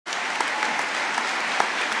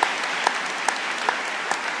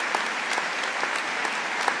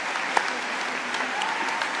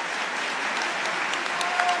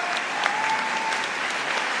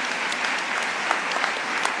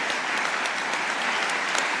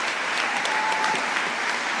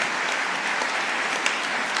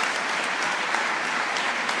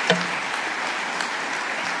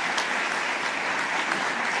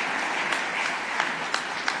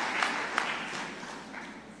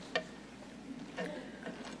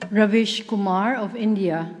Ravish Kumar of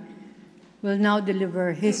India will now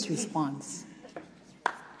deliver his response.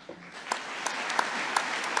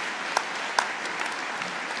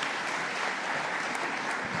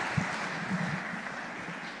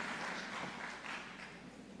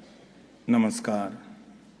 Namaskar.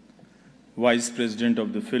 Vice President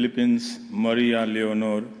of the Philippines, Maria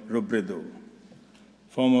Leonor Robredo.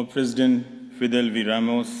 Former President Fidel V.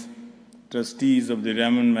 Ramos, trustees of the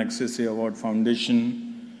Ramon Magsaysay Award Foundation,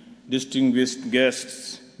 distinguished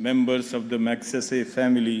guests, members of the Magsaysay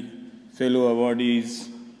family, fellow awardees,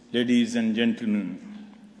 ladies and gentlemen.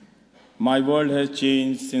 My world has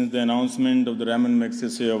changed since the announcement of the Ramon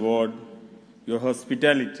Magsaysay Award. Your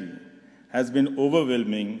hospitality has been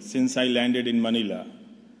overwhelming since I landed in Manila.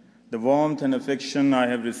 The warmth and affection I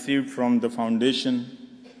have received from the foundation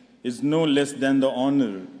is no less than the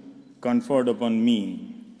honor conferred upon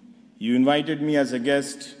me. You invited me as a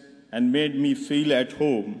guest and made me feel at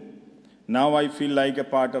home. Now I feel like a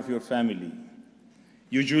part of your family.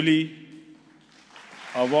 Usually,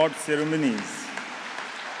 award ceremonies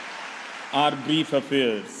are brief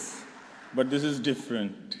affairs, but this is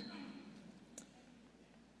different.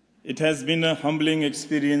 It has been a humbling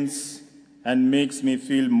experience and makes me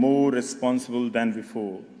feel more responsible than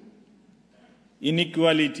before.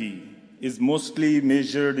 Inequality is mostly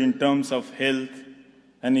measured in terms of health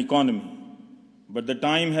and economy, but the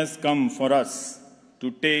time has come for us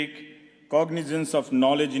to take cognizance of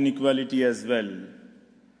knowledge inequality as well.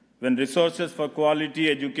 When resources for quality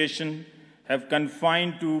education have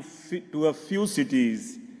confined to a few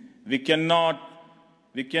cities, we cannot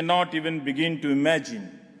even begin to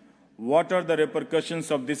imagine what are the repercussions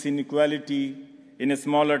of this inequality in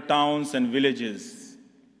smaller towns and villages.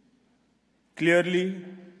 Clearly,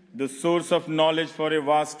 the source of knowledge for a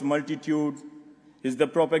vast multitude is the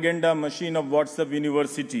propaganda machine of WhatsApp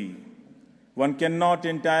University. One cannot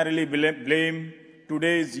entirely blame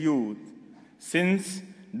today's youth, since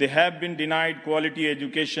they have been denied quality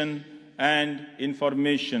education and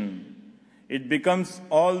information. It becomes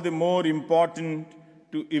all the more important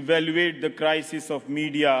to evaluate the crisis of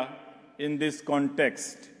media in this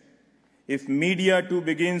context. If media too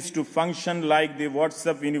begins to function like the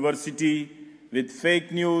WhatsApp University with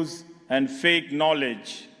fake news and fake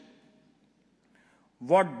knowledge,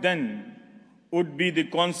 what then would be the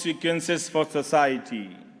consequences for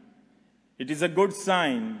society? It is a good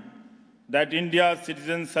sign that India's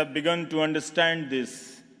citizens have begun to understand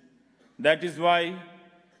this. That is why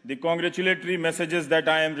the congratulatory messages that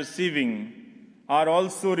I am receiving are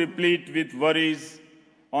also replete with worries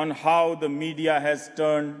on how the media has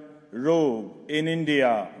turned rogue in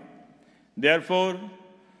India. Therefore,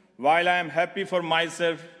 while I am happy for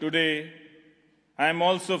myself today, I am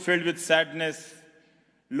also filled with sadness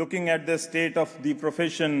looking at the state of the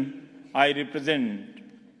profession I represent.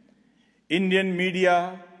 Indian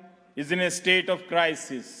media is in a state of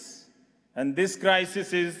crisis, and this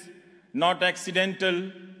crisis is not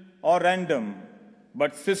accidental or random,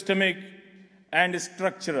 but systemic and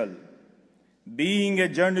structural. Being a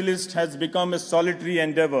journalist has become a solitary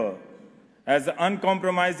endeavor, as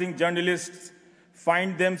uncompromising journalists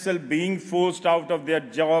find themselves being forced out of their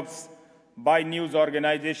jobs by news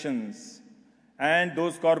organizations, and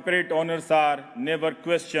those corporate owners are never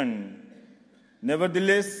questioned.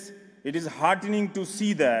 Nevertheless, it is heartening to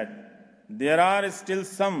see that there are still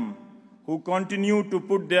some who continue to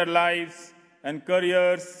put their lives and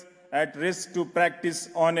careers at risk to practice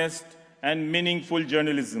honest and meaningful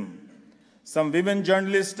journalism. Some women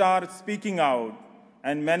journalists are speaking out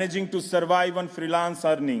and managing to survive on freelance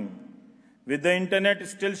earning. With the internet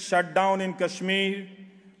still shut down in Kashmir,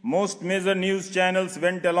 most major news channels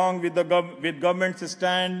went along with government's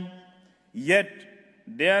stand. Yet,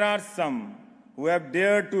 there are some who have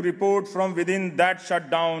dared to report from within that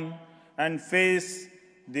shutdown and face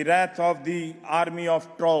the wrath of the army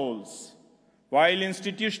of trolls. While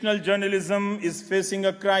institutional journalism is facing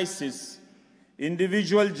a crisis,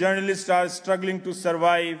 individual journalists are struggling to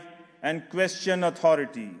survive and question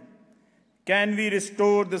authority. Can we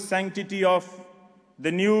restore the sanctity of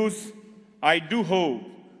the news? I do hope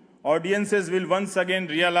audiences will once again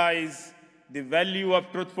realize the value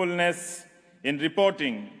of truthfulness in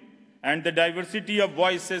reporting and the diversity of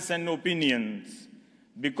voices and opinions,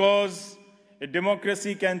 because a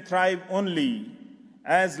democracy can thrive only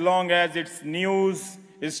as long as its news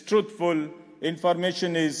is truthful,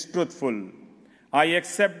 information is truthful. I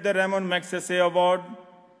accept the Ramon Magsaysay Award.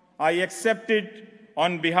 I accept it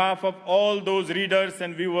on behalf of all those readers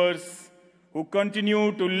and viewers who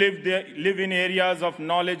continue to live in areas of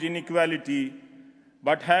knowledge inequality,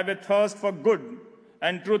 but have a thirst for good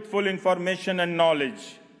and truthful information and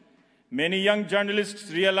knowledge. Many young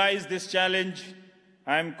journalists realize this challenge.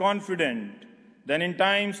 I am confident that in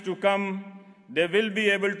times to come, they will be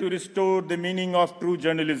able to restore the meaning of true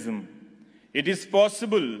journalism. It is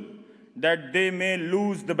possible that they may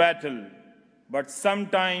lose the battle, but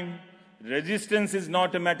sometimes resistance is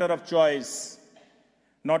not a matter of choice.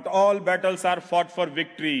 Not all battles are fought for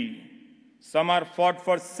victory. Some are fought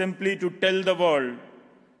for simply to tell the world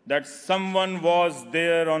that someone was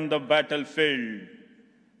there on the battlefield.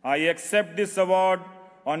 I accept this award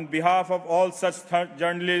on behalf of all such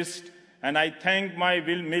journalists, and I thank my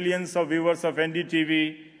millions of viewers of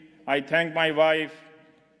NDTV. I thank my wife,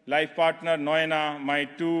 life partner Noena, my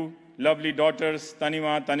two lovely daughters,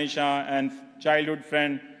 Tanima, Tanisha, and childhood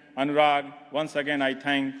friend Anurag. Once again, I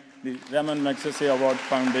thank the Ramon Magsaysay Award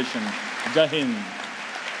Foundation. Jai Hind.